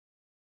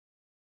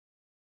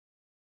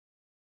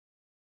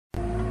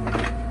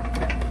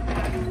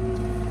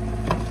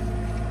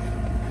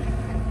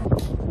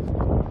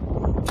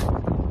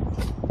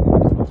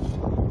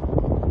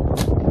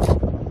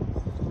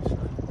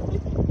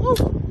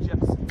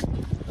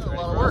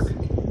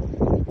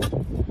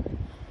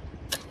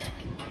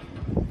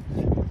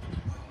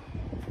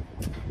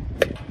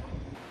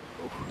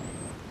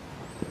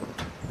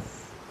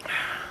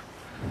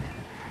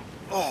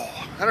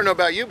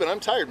know about you, but I'm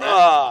tired, man.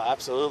 Oh,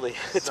 absolutely.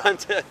 It's time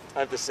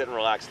to sit and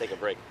relax, take a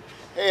break.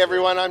 Hey,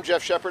 everyone. I'm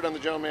Jeff Shepard. I'm the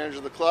general manager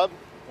of the club.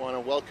 I want to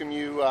welcome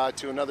you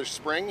to another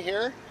spring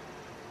here.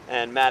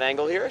 And Matt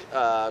Engel here,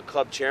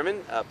 club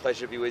chairman.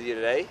 Pleasure to be with you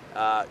today.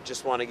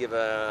 Just want to give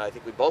I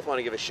think we both want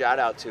to give a shout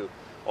out to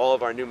all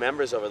of our new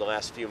members over the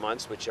last few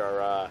months, which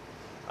are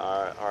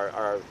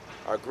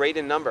great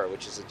in number,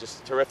 which is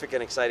just a terrific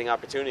and exciting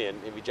opportunity.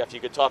 And maybe, Jeff, you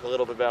could talk a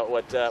little bit about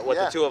what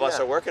the two of us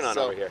are working on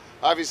over here.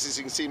 Obviously, as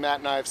you can see, Matt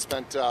and I have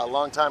spent a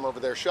long time over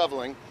there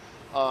shoveling.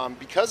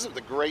 Because of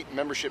the great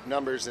membership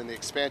numbers and the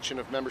expansion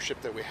of membership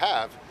that we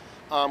have,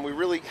 we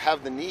really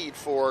have the need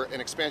for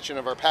an expansion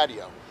of our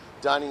patio.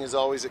 Dining is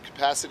always at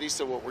capacity,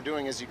 so what we're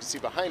doing, as you can see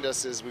behind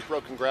us, is we've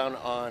broken ground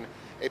on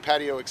a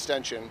patio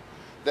extension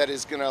that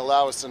is going to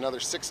allow us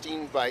another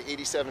 16 by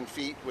 87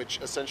 feet,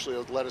 which essentially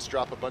will let us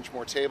drop a bunch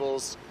more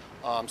tables,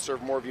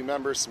 serve more of you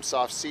members, some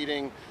soft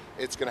seating.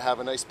 It's going to have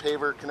a nice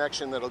paver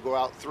connection that'll go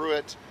out through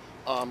it.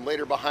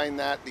 Later behind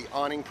that, the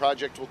awning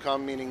project will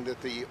come, meaning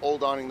that the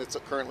old awning that's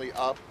currently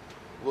up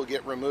will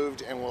get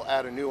removed and we'll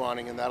add a new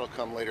awning, and that'll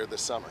come later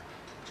this summer.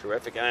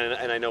 Terrific,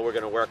 and I know we're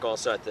going to work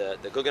also at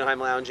the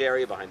Guggenheim Lounge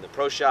area behind the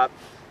Pro Shop,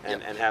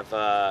 and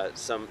have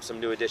some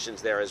new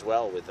additions there as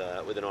well with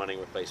an awning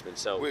replacement.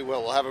 So we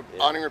will. We'll have an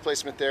awning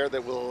replacement there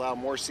that will allow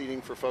more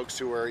seating for folks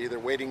who are either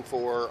waiting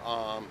for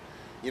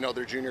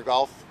their junior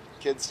golf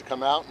kids to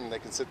come out, and they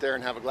can sit there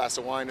and have a glass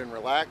of wine and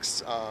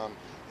relax,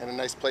 and a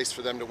nice place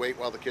for them to wait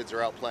while the kids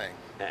are out playing.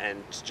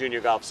 And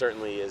junior golf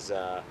certainly is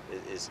a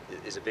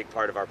big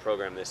part of our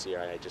program this year.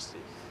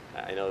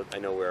 I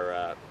know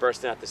we're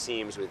bursting at the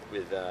seams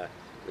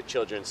with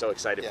children, so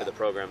excited for the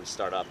program to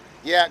start up.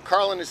 Yeah,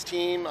 Carl and his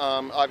team,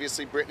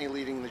 obviously Brittany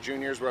leading the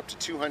juniors. We're up to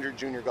 200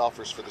 junior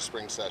golfers for the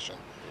spring session,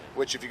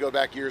 which if you go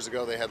back years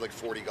ago, they had like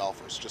 40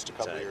 golfers just a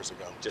couple of years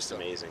ago. Just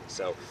amazing.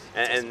 So,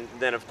 and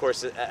then of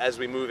course, as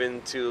we move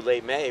into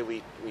late May,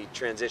 we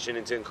transition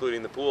into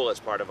including the pool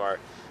as part of our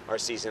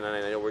season,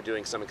 and I know we're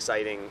doing some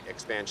exciting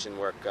expansion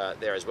work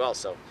there as well.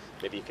 So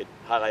maybe you could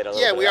highlight a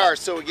little bit. Yeah, we are.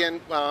 So again,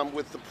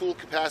 with the pool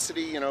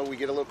capacity, we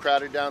get a little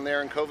crowded down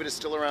there, and COVID is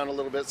still around a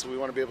little bit, so we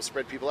want to be able to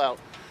spread people out.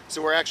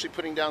 So we're actually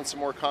putting down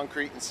some more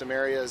concrete in some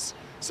areas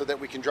so that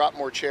we can drop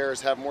more chairs,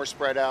 have more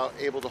spread out,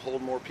 able to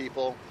hold more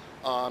people.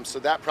 So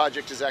that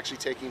project is actually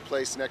taking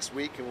place next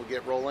week, and we'll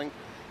get rolling.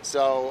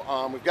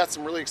 So we've got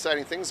some really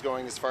exciting things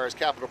going as far as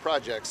capital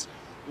projects.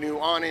 New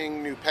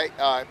awning, new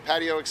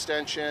patio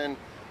extension,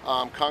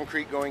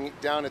 concrete going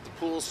down at the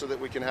pool so that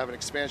we can have an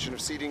expansion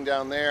of seating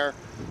down there.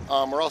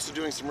 We're also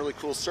doing some really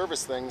cool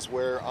service things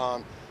where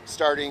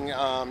starting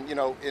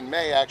in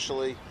May,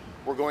 actually,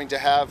 we're going to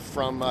have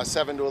from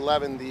 7 to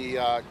 11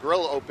 the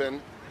grill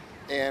open,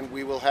 and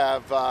we will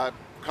have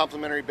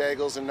complimentary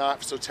bagels and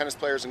not, so tennis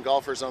players and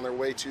golfers on their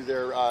way to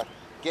their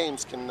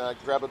games can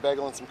grab a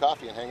bagel and some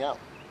coffee and hang out.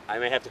 I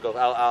may have to go.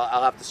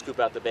 I'll have to scoop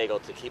out the bagel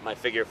to keep my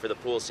figure for the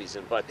pool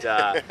season, but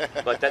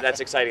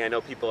that's exciting. I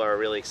know people are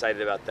really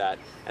excited about that.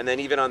 And then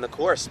even on the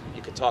course,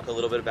 you could talk a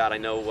little bit about. I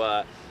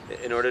know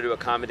in order to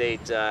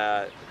accommodate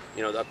a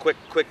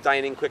quick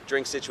dining, quick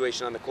drink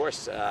situation on the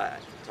course.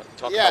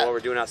 Talk about what we're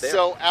doing out there.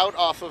 So out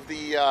off of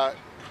the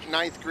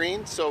 9th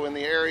green, so in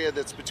the area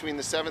that's between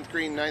the 7th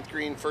green, 9th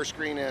green, 1st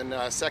green, and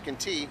 2nd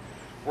tee,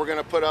 we're going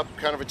to put up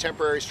kind of a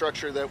temporary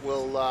structure that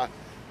will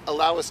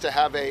allow us to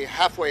have a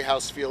halfway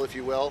house feel, if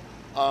you will,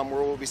 where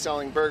we'll be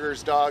selling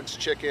burgers, dogs,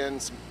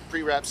 chickens,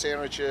 pre-wrapped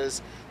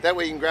sandwiches. That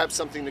way you can grab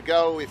something to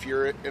go if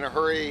you're in a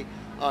hurry,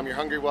 you're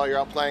hungry while you're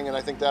out playing, and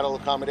I think that'll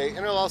accommodate,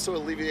 and it'll also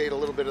alleviate a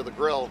little bit of the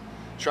grill,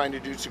 trying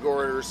to do to-go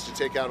orders to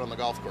take out on the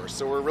golf course.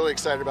 So we're really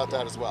excited about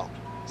that as well.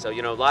 So,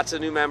 lots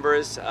of new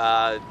members,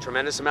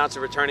 tremendous amounts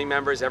of returning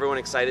members, everyone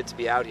excited to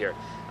be out here.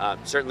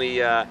 Certainly,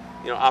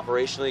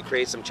 operationally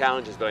create some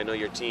challenges, but I know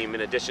your team,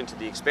 in addition to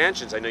the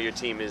expansions, I know your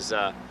team is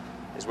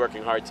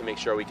working hard to make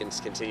sure we can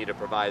continue to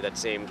provide that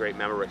same great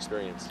member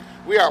experience.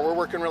 We are. We're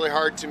working really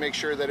hard to make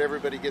sure that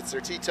everybody gets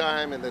their tee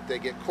time and that they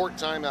get court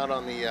time out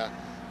on the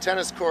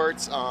tennis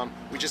courts.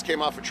 We just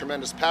came off a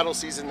tremendous paddle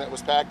season that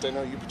was packed. I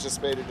know you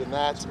participated in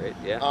that. That's great,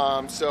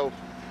 yeah. So,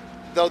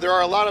 though there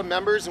are a lot of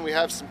members and we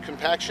have some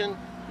compaction,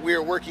 we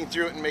are working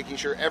through it and making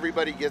sure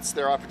everybody gets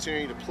their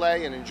opportunity to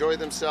play and enjoy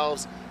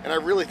themselves. And I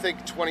really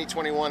think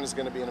 2021 is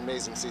going to be an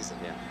amazing season.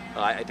 Yeah,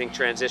 I think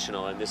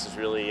transitional, and this is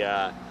really,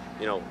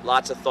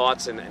 lots of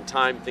thoughts and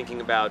time thinking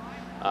about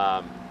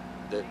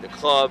the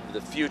club,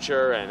 the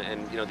future,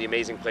 and the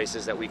amazing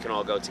places that we can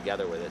all go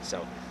together with it.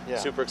 So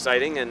super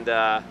exciting, and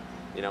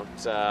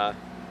it's.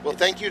 Well,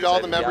 thank you to all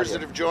the members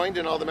that have joined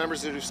and all the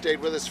members that have stayed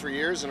with us for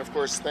years, and of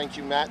course, thank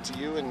you, Matt, to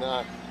you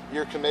and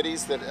your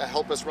committees that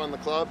help us run the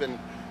club, and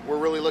we're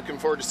really looking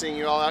forward to seeing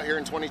you all out here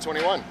in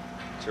 2021.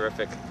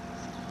 Terrific.